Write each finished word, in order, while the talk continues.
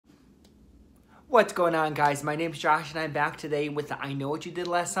What's going on, guys? My name's Josh and I'm back today with the I Know What You Did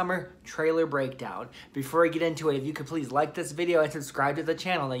Last Summer trailer breakdown. Before I get into it, if you could please like this video and subscribe to the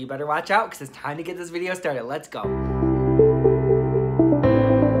channel. Now you better watch out because it's time to get this video started. Let's go.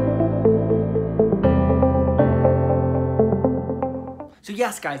 So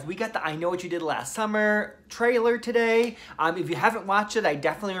yes, guys, we got the I Know What You Did Last Summer trailer today. If you haven't watched it, I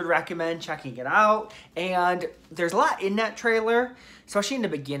definitely would recommend checking it out. And there's a lot in that trailer, especially in the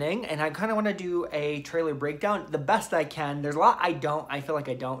beginning, and I kind of want to do a trailer breakdown the best I can. There's a lot I feel like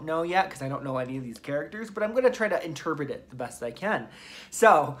I don't know yet because I don't know any of these characters, but I'm going to try to interpret it the best I can.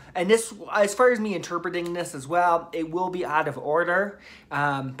 So, and this, as far as me interpreting this as well, it will be out of order,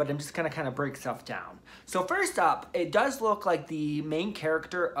 but I'm just going to kind of break stuff down. So first up, it does look like the main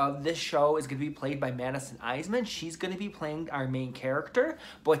character of this show is going to be played by Madison Iseman. She's going to be playing our main character.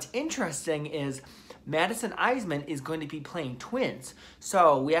 But what's interesting is Madison Iseman is going to be playing twins.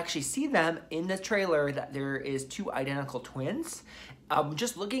 So we actually see them in the trailer that there is two identical twins.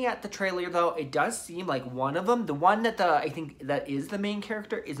 Just looking at the trailer though, it does seem like one of them, the one that I think that is the main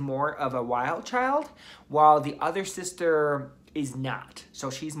character, is more of a wild child, while the other sister is not. So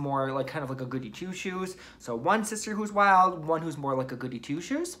she's more like kind of like a goody two-shoes. So one sister who's wild, one who's more like a goody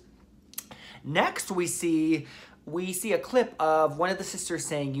two-shoes. Next we see a clip of one of the sisters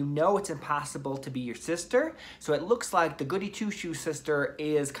saying, "You know it's impossible to be your sister." So it looks like the goody two-shoes sister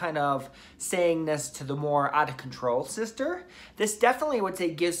is kind of saying this to the more out-of-control sister. This definitely, I would say,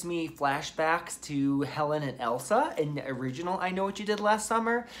 gives me flashbacks to Helen and Elsa in the original I Know What You Did Last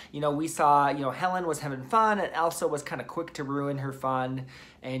Summer. You know, we saw, you know, Helen was having fun and Elsa was kind of quick to ruin her fun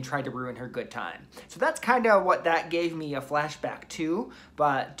and tried to ruin her good time. So that's kind of what that gave me a flashback to.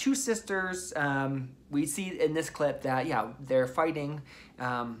 But two sisters, we see in this clip that, yeah, they're fighting,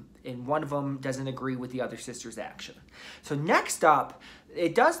 and one of them doesn't agree with the other sister's action. So next up,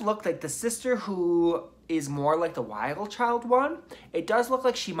 it does look like the sister who is more like the wild child one, it does look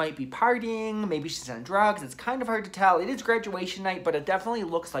like she might be partying, maybe she's on drugs. It's kind of hard to tell. It is graduation night, but it definitely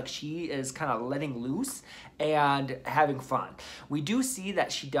looks like she is kind of letting loose and having fun. We do see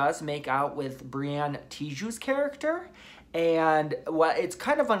that she does make out with Brienne Tijoux' character, and what it's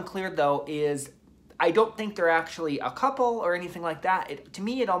kind of unclear though is I don't think they're actually a couple or anything like that. To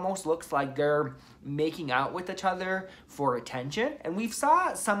me, it almost looks like they're making out with each other for attention. And we've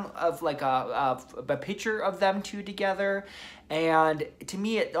saw some of like a picture of them two together. And to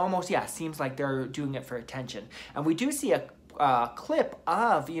me, it almost, yeah, seems like they're doing it for attention. And we do see a clip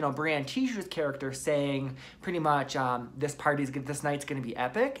of, you know, Brienne Tijoux' character saying pretty much this night's gonna be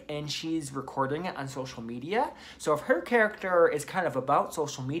epic, and she's recording it on social media. So if her character is kind of about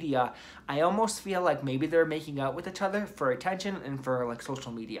social media, I almost feel like maybe they're making out with each other for attention and for like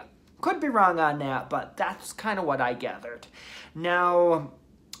social media. Could be wrong on that, but that's kind of what I gathered. Now,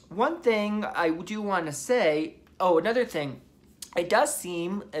 one thing I do want to say, another thing, it does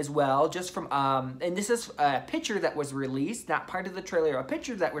seem as well, just from, and this is a picture that was released, not part of the trailer, a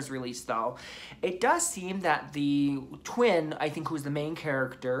picture that was released though. It does seem that the twin, I think who's the main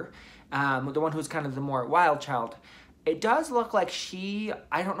character, the one who's kind of the more wild child, it does look like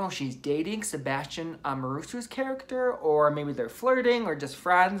I don't know if she's dating Sebastian Marusu's character, or maybe they're flirting or just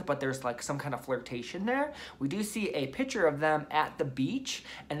friends, but there's like some kind of flirtation there. We do see a picture of them at the beach,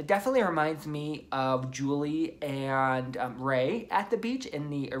 and it definitely reminds me of Julie and Ray at the beach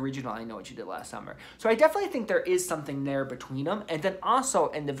in the original I Know What You Did Last Summer. So I definitely think there is something there between them. And then also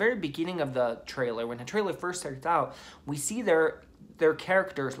in the very beginning of the trailer, when the trailer first starts out, we see their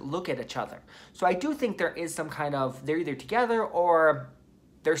characters look at each other. So I do think there is some kind of, they're either together or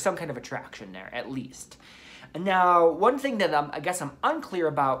there's some kind of attraction there, at least. And now, one thing that I guess I'm unclear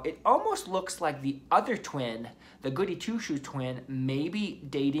about, it almost looks like the other twin, the Goody Two-Shoes twin, maybe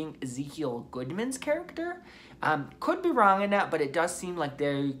dating Ezekiel Goodman's character. Could be wrong in that, but it does seem like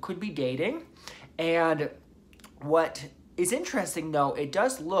they could be dating. And what is interesting though, it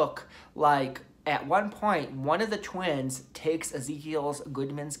does look like at one point, one of the twins takes Ezekiel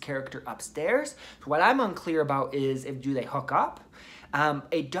Goodman's character upstairs. So what I'm unclear about is do they hook up?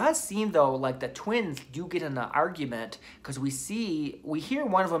 It does seem though like the twins do get in an argument, because we hear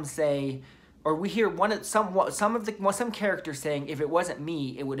one of them say, or we hear some character saying, "If it wasn't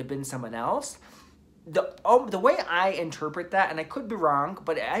me, it would have been someone else." The way I interpret that, and I could be wrong,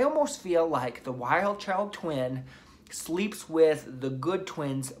 but I almost feel like the wild child twin sleeps with the good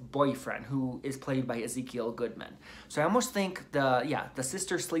twin's boyfriend, who is played by Ezekiel Goodman. So I almost think the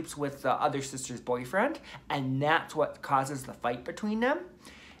sister sleeps with the other sister's boyfriend, and that's what causes the fight between them,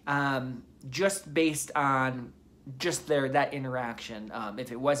 just based on just that interaction.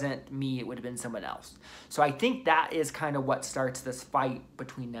 If it wasn't me, it would have been someone else. So I think that is kind of what starts this fight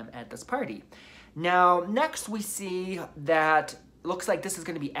between them at this party. Now, next we see that looks like this is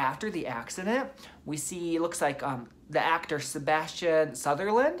going to be after the accident. We see, looks like the actor Sebastian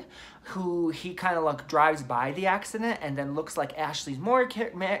Sutherland, who he kind of like drives by the accident, and then looks like Ashley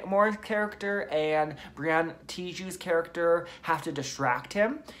Moore's character and Brianne Tiju's character have to distract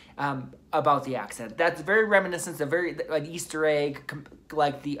him about the accident. That's very reminiscent of very like Easter egg,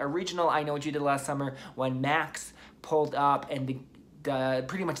 like the original I Know What You Did Last Summer when Max pulled up and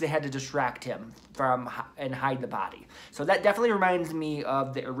pretty much they had to distract him from and hide the body. So that definitely reminds me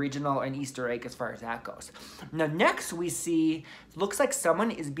of the original and Easter egg as far as that goes. Now next we see, looks like someone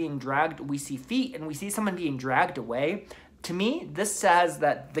is being dragged. We see feet and we see someone being dragged away. To me, this says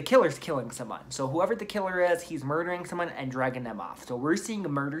that the killer's killing someone. So whoever the killer is, he's murdering someone and dragging them off. So we're seeing a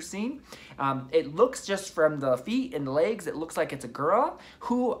murder scene. It looks just from the feet and the legs, it looks like it's a girl.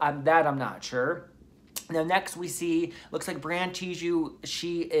 Who, that I'm not sure. Now next we see, looks like Brianne Tiju,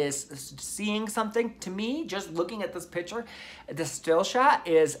 she is seeing something. To me, just looking at this picture, the still shot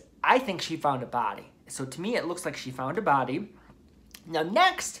is, I think she found a body. So to me, it looks like she found a body. Now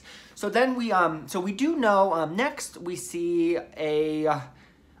next, so then we, so we do know, next we see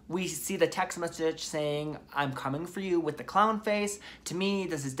the text message saying, "I'm coming for you," with the clown face. To me,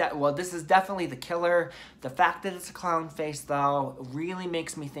 this is definitely the killer. The fact that it's a clown face, though, really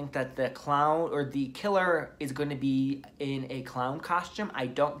makes me think that the clown or the killer is going to be in a clown costume. I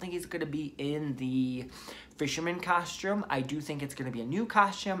don't think he's going to be in the fisherman costume. I do think it's going to be a new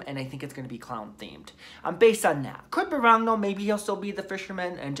costume, and I think it's going to be clown themed. Based on that. Could be wrong, though. Maybe he'll still be the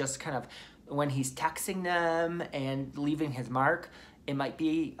fisherman and just kind of, when he's texting them and leaving his mark, it might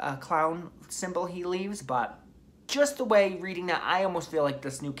be a clown symbol he leaves, but just the way reading that, I almost feel like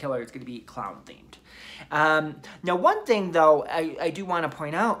this new killer is going to be clown themed. Now, one thing, though, I do want to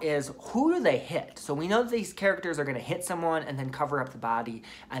point out is who do they hit? So we know that these characters are going to hit someone and then cover up the body,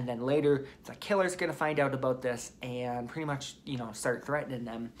 and then later the killer's going to find out about this and pretty much, you know, start threatening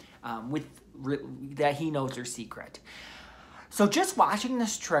them with that he knows their secret. So just watching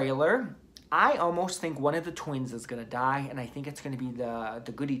this trailer, I almost think one of the twins is going to die, and I think it's going to be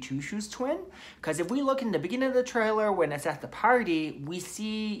the Goody Two-Shoes twin. Because if we look in the beginning of the trailer, when it's at the party, we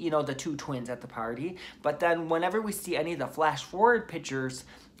see, you know, the two twins at the party. But then whenever we see any of the flash forward pictures,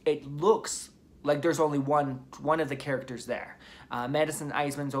 it looks like there's only one of the characters there. Madison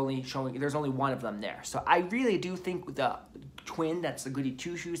Iseman's only showing, there's only one of them there. So I really do think the twin that's the Goody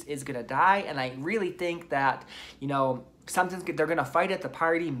Two-Shoes is going to die, and I really think that, you know, they're gonna fight at the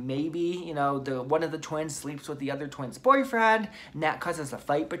party. Maybe, you know, one of the twins sleeps with the other twin's boyfriend, and that causes a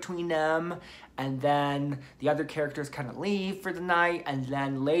fight between them. And then the other characters kind of leave for the night, and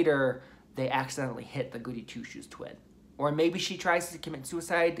then later they accidentally hit the Goody Two-Shoes twin. Or maybe she tries to commit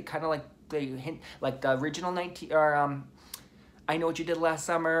suicide, kind of like they hint, like the original I Know What You Did Last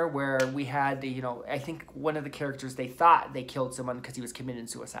Summer, where we had, you know, I think one of the characters, they thought they killed someone because he was committing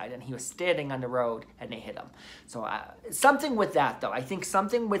suicide, and he was standing on the road, and they hit him. So something with that, though. I think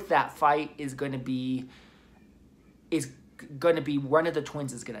something with that fight is going to be one of the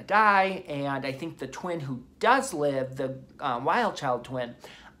twins is going to die, and I think the twin who does live, the Wild Child twin,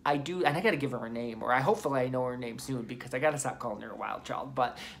 I do, and I gotta give her a name, or hopefully I know her name soon, because I gotta stop calling her a wild child,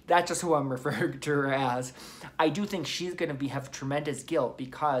 but that's just who I'm referring to her as. I do think she's gonna have tremendous guilt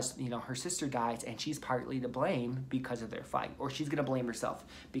because, you know, her sister dies, and she's partly to blame because of their fight, or she's gonna blame herself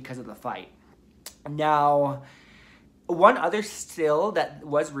because of the fight. Now, one other still that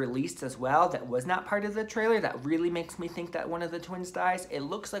was released as well that was not part of the trailer that really makes me think that one of the twins dies, it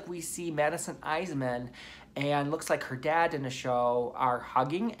looks like we see Madison Iseman, and looks like her dad in the show are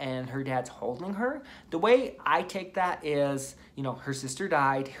hugging, and her dad's holding her. The way I take that is, you know, her sister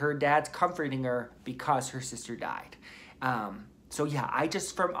died, her dad's comforting her because her sister died. So yeah,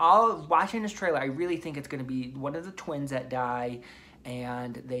 from all watching this trailer, I really think it's going to be one of the twins that die,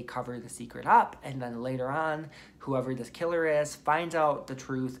 and they cover the secret up, and then later on, whoever this killer is finds out the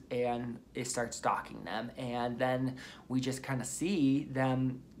truth, and it starts stalking them, and then we just kind of see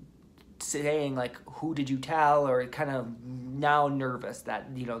them saying, like, who did you tell, or kind of now nervous that,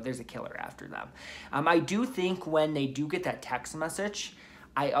 you know, there's a killer after them. I do think when they do get that text message,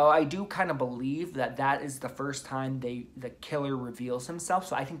 I do kind of believe that is the first time the killer reveals himself.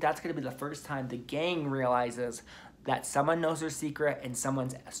 So I think that's going to be the first time the gang realizes that someone knows their secret and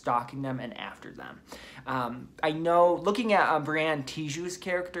someone's stalking them and after them. I know, looking at Brianne Tiju's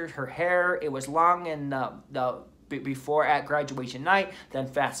character, her hair, it was long in the before at graduation night, then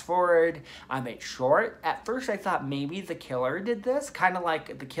fast forward, it's short. At first I thought maybe the killer did this, kind of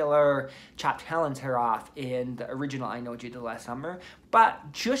like the killer chopped Helen's hair off in the original I Know What You Did Last Summer.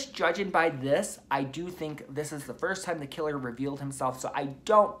 But just judging by this, I do think this is the first time the killer revealed himself, so I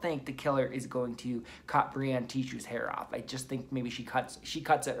don't think the killer is going to cut Brianne Tishu's hair off. I just think maybe she cuts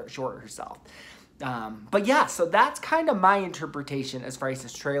it short herself. But yeah, so that's kind of my interpretation as far as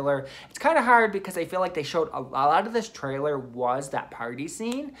this trailer. It's kind of hard because I feel like they showed a lot of this trailer was that party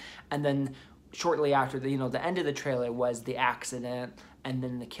scene, and then shortly after the end of the trailer was the accident and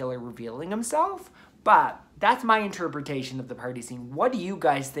then the killer revealing himself. But that's my interpretation of the party scene. What do you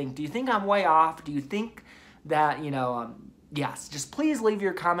guys think? Do you think I'm way off? Do you think that, yes, just please leave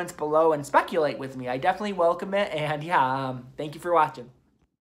your comments below and speculate with me. I definitely welcome it. And yeah, thank you for watching.